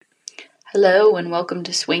Hello and welcome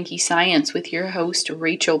to Swanky Science with your host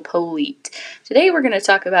Rachel Politte. Today we're going to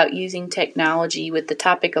talk about using technology with the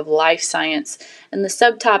topic of life science and the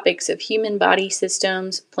subtopics of human body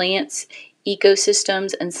systems, plants,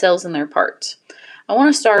 ecosystems, and cells and their parts. I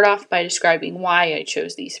want to start off by describing why I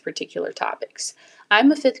chose these particular topics. I'm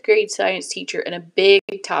a 5th grade science teacher, and a big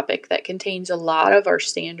topic that contains a lot of our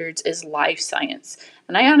standards is life science.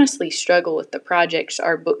 And I honestly struggle with the projects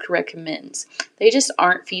our book recommends. They just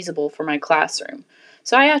aren't feasible for my classroom.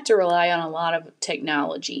 So I have to rely on a lot of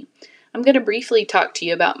technology. I'm going to briefly talk to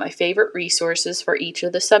you about my favorite resources for each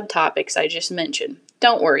of the subtopics I just mentioned.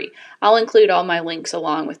 Don't worry, I'll include all my links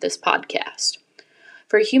along with this podcast.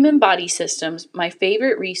 For human body systems, my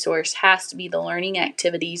favorite resource has to be the learning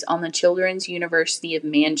activities on the Children's University of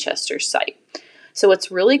Manchester site. So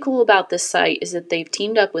what's really cool about this site is that they've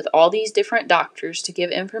teamed up with all these different doctors to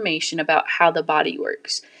give information about how the body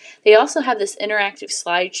works. They also have this interactive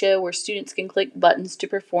slideshow where students can click buttons to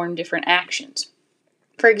perform different actions.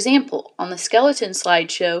 For example, on the skeleton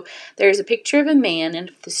slideshow, there is a picture of a man, and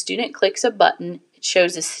if the student clicks a button, it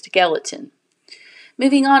shows a skeleton.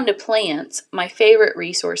 Moving on to plants, my favorite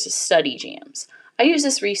resource is Study Jams. I use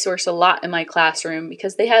this resource a lot in my classroom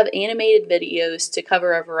because they have animated videos to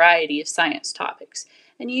cover a variety of science topics,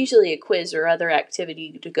 and usually a quiz or other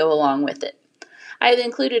activity to go along with it. I have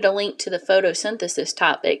included a link to the photosynthesis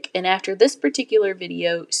topic, and after this particular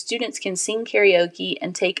video, students can sing karaoke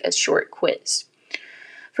and take a short quiz.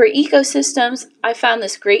 For ecosystems, I found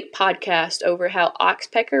this great podcast over how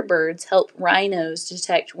oxpecker birds help rhinos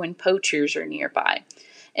detect when poachers are nearby.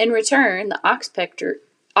 In return, the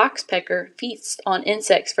oxpecker feasts on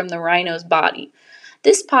insects from the rhino's body.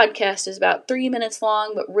 This podcast is about 3 minutes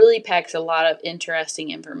long, but really packs a lot of interesting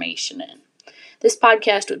information in. This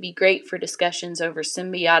podcast would be great for discussions over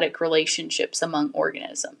symbiotic relationships among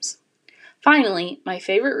organisms. Finally, my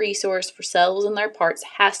favorite resource for cells and their parts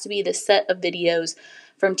has to be the set of videos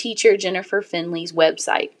from teacher Jennifer Finley's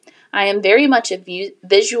website. I am very much a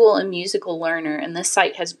visual and musical learner, and this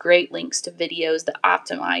site has great links to videos that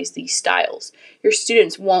optimize these styles. Your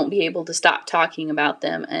students won't be able to stop talking about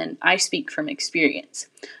them, and I speak from experience.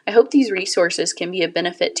 I hope these resources can be a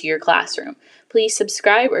benefit to your classroom. Please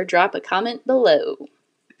subscribe or drop a comment below.